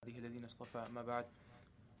اصطفى أما بعد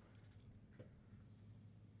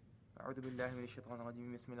أعوذ بالله من الشيطان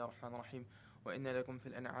الرجيم بسم الله الرحمن الرحيم وإن لكم في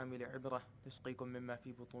الأنعام لعبرة نسقيكم مما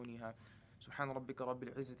في بطونها سبحان ربك رب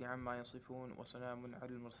العزة عما يصفون وسلام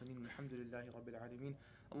على المرسلين الحمد لله رب العالمين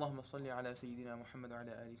اللهم صل على سيدنا محمد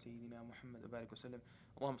وعلى آل سيدنا محمد وبارك وسلم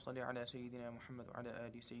اللهم صل على سيدنا محمد وعلى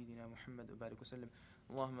آل سيدنا محمد وبارك وسلم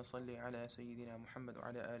اللهم صل على سيدنا محمد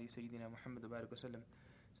وعلى آل سيدنا محمد وبارك وسلم.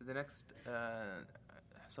 So the next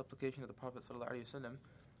supplication of the Prophet ﷺ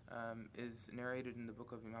is narrated in the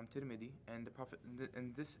book of Imam Tirmidhi,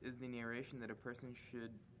 and this is the narration that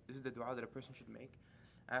this is the dua that a person should make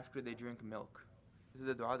after they drink milk. This is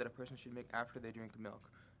the dua that a person should make after they drink milk,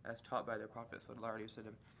 as taught by the Prophet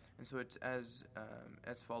ﷺ. And so it's as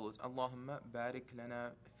follows: Allahumma barik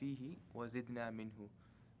lana fihi wa zidna minhu.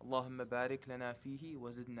 Allahumma barik lana fihi wa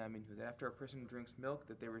zidna minhu. That after a person drinks milk,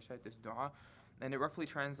 that they recite this dua, and it roughly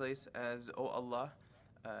translates as, "O Allah,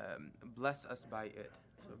 bless us by it."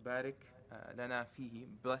 So barik lana fihi,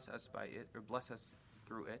 bless us by it, or bless us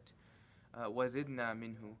through it. Wa zidna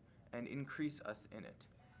minhu, and increase us in it.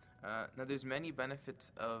 Now there's many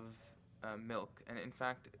benefits of milk, and in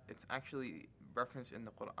fact it's actually referenced in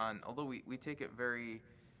the Quran, although we take it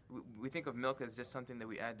we think of milk as just something that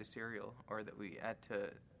we add to cereal, or that we add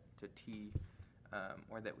to tea,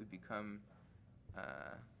 or that we become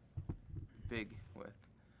big with.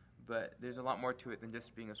 But there's a lot more to it than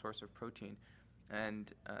just being a source of protein.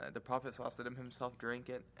 And the Prophet ﷺ himself drank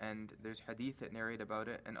it, and there's hadith that narrate about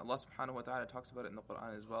it, and Allah subhanahu wa ta'ala talks about it in the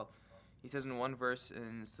Quran as well. He says in one verse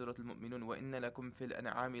in Surah Al-Mu'minun, وَإِنَّ لَكُمْ فِي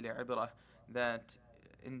الْأَنْعَامِ لِعِبْرَةٍ, that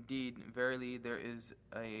indeed, verily, there is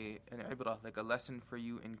an ibrah, like a lesson for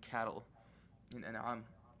you in cattle, in an'am.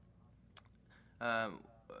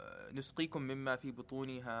 نُسْقِيكُم مِّمَّا فِي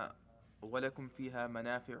بُطُونِهَا وَلَكُمْ فِيهَا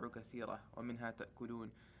مَنَافِعُ كَثِيرَةٌ وَمِنْهَا تَأْكُلُونَ.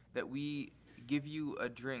 That we give you a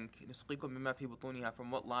drink, نُسْقِيكُم مِّمَّا فِي بُطُونِهَا,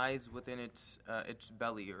 from what lies within its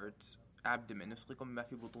belly or its abdomen. نُسْقِيكُم مِّمَّا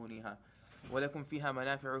فِي بُطُونِهَا وَلَكُمْ فِيهَا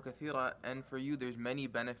مَنَافِعُ كَثِيرَةٌ, and for you there's many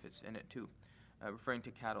benefits in it too, referring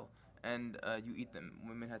to cattle. And you eat them,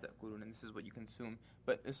 وَمِنْهَا تَأْكُلُونَ, and this is what you consume.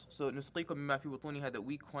 But so نُسْقِيكُم مِّمَّا فِي بُطُونِهَا, that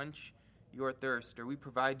we quench your thirst, or we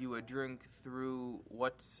provide you a drink through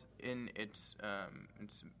what's in its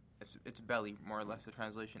belly, more or less the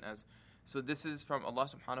translation as. So this is from Allah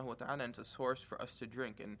subhanahu wa ta'ala, and it's a source for us to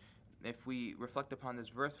drink. And if we reflect upon this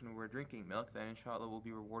verse when we're drinking milk, then inshallah we'll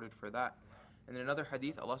be rewarded for that. And in another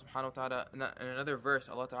hadith, Allah subhanahu wa ta'ala, in another verse,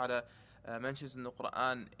 Allah ta'ala mentions in the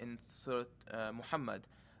Quran in Surah Muhammad,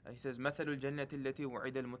 he says, مَثَلُ الْجَنَّةِ الَّتِي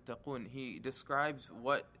وُعِدَ الْمُتَّقُونَ. He describes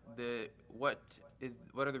what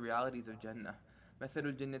are the realities of Jannah. مثل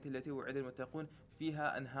الجنة التي وعد المتقون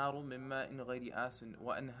فيها أنهار من ماء غير آسن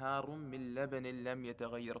وأنهار من لبن لم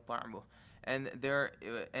يتغير طعمه. And there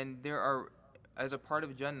are, as a part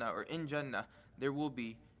of Jannah, or in Jannah, there will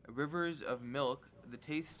be rivers of milk, the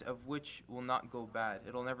taste of which will not go bad.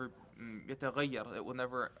 It'll never يتغير. It will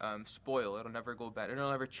never spoil. It'll never go bad.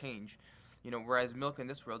 It'll never change. Whereas milk in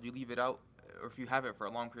this world, you leave it out, or if you have it for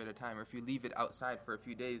a long period of time, or if you leave it outside for a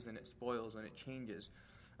few days, then it spoils and it changes.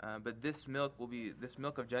 But this milk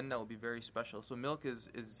of Jannah will be very special. So milk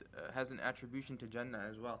has an attribution to Jannah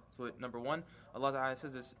as well. So number one, Allah Ta'ala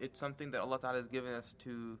says it's something that Allah Ta'ala has given us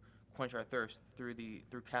to quench our thirst through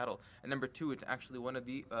cattle. And number two, it's actually one of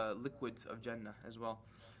the liquids of Jannah as well.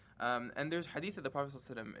 And there's hadith of the Prophet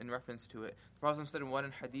ﷺ in reference to it. The Prophet ﷺ one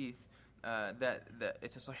in hadith that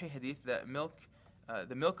it's a sahih hadith that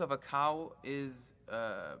the milk of a cow is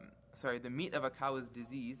the meat of a cow is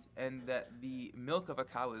disease, and that the milk of a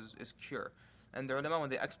cow is cure. And the ulama, when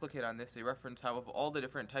they explicate on this, they reference how of all the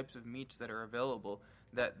different types of meats that are available,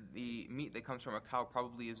 that the meat that comes from a cow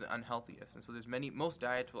probably is unhealthiest. And so most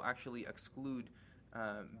diets will actually exclude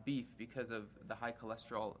beef because of the high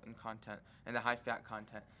cholesterol and content and the high fat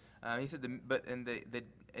content. He said,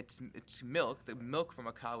 it's milk. The milk from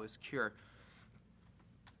a cow is cure.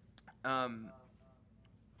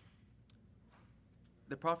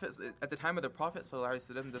 The Prophet, at the time of the Prophet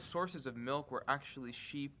ﷺ, the sources of milk were actually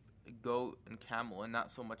sheep, goat, and camel, and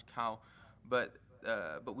not so much cow. But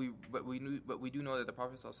we do know that the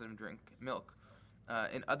Prophet ﷺ drank milk.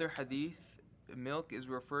 In other hadith, milk is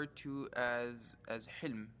referred to as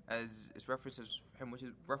hilm, as it's referenced as hilm, which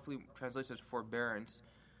is roughly translates as forbearance.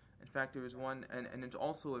 In fact, there is one, and it's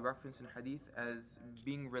also a reference in hadith as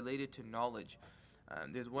being related to knowledge.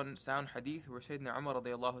 There's one sound hadith where Sayyidina Umar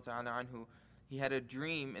radiallahu ta'ala anhu, he had a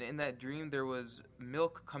dream, and in that dream there was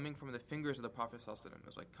milk coming from the fingers of the Prophet ﷺ. It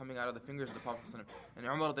was like coming out of the fingers of the Prophet ﷺ. And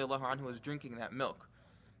Umar radiallahu anhu was drinking that milk.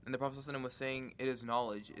 And the Prophet ﷺ was saying, it is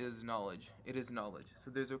knowledge, it is knowledge, it is knowledge. So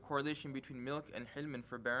there's a correlation between milk and hilm and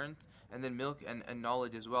forbearance, and then milk and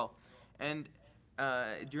knowledge as well. And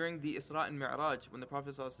during the Isra and Mi'raj, when the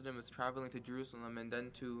Prophet ﷺ was traveling to Jerusalem and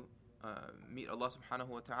then to meet Allah subhanahu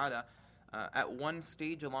wa ta'ala, at one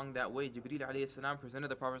stage along that way, Jibreel alayhi salam presented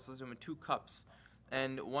the Prophet ﷺ with 2 cups.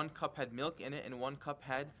 And one cup had milk in it, and one cup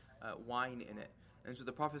had wine in it. And so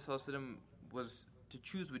the Prophet ﷺ was to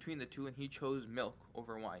choose between the two, and he chose milk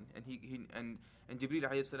over wine. And Jibreel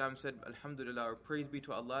alayhi salam said, Alhamdulillah, or praise be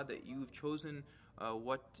to Allah that you've chosen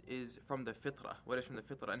what is from the fitrah, what is from the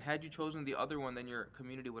fitrah. And had you chosen the other one, then your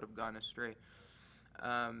community would have gone astray.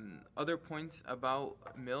 Other points about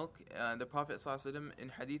milk, the Prophet ﷺ in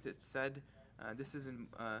hadith it said, this is in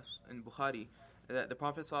Bukhari, that the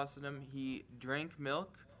Prophet ﷺ, he drank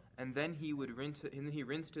milk and then he would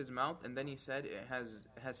rinsed his mouth, and then he said it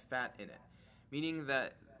has fat in it, meaning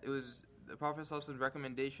that it was the Prophet ﷺ's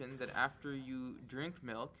recommendation that after you drink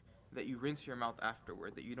milk, that you rinse your mouth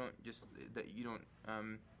afterward, that you don't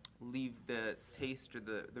leave the taste or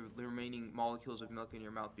the remaining molecules of milk in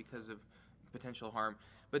your mouth because of potential harm.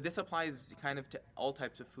 But this applies kind of to all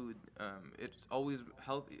types of food. It's always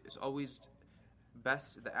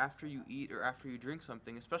best that after you eat or after you drink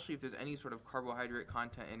something, especially if there's any sort of carbohydrate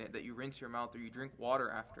content in it, that you rinse your mouth or you drink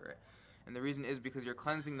water after it. And the reason is because you're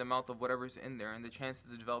cleansing the mouth of whatever's in there, and the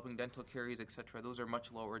chances of developing dental caries, etc., those are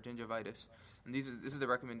much lower, gingivitis. And this is the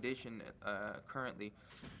recommendation currently.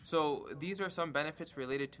 So these are some benefits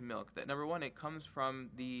related to milk. That number one,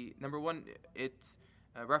 it's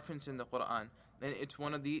referenced in the Quran, and it's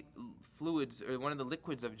one of the fluids or one of the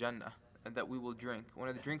liquids of Jannah that we will drink, one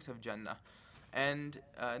of the drinks of Jannah. And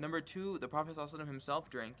number two, the Prophet ﷺ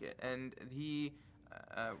himself drank it, and he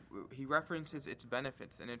references its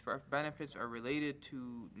benefits, and its benefits are related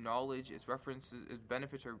to knowledge. Its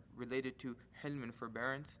benefits are related to hilm and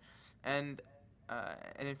forbearance, and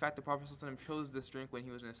in fact, the Prophet ﷺ chose this drink when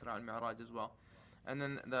he was in Isra and Mi'raj as well. And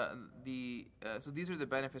then so these are the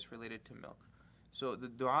benefits related to milk. So the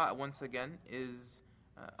dua once again is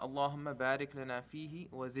Allahumma barik lana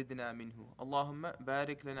fihi wa zidna minhu. Allahumma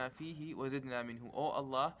barik lana fihi wa zidna minhu. Oh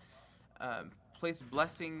Allah, place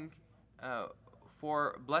blessing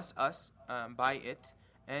bless us by it,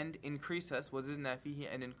 and increase us, wa zidna fihi,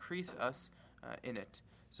 and increase us in it.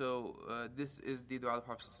 So this is the dua of the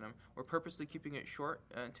Prophet ﷺ. We're purposely keeping it short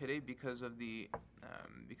today because we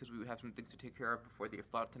have some things to take care of before the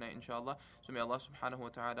iftar tonight, inshallah. So may Allah subhanahu wa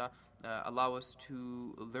ta'ala allow us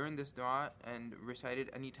to learn this dua and recite it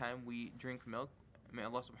anytime we drink milk. May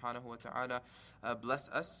Allah subhanahu wa ta'ala bless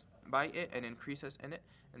us by it and increase us in it.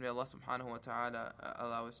 And may Allah subhanahu wa ta'ala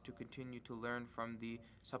allow us to continue to learn from the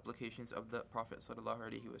supplications of the Prophet sallallahu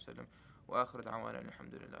alaihi wasallam. Wa akhiru da'wana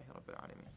alhamdulillahi rabbil alameen.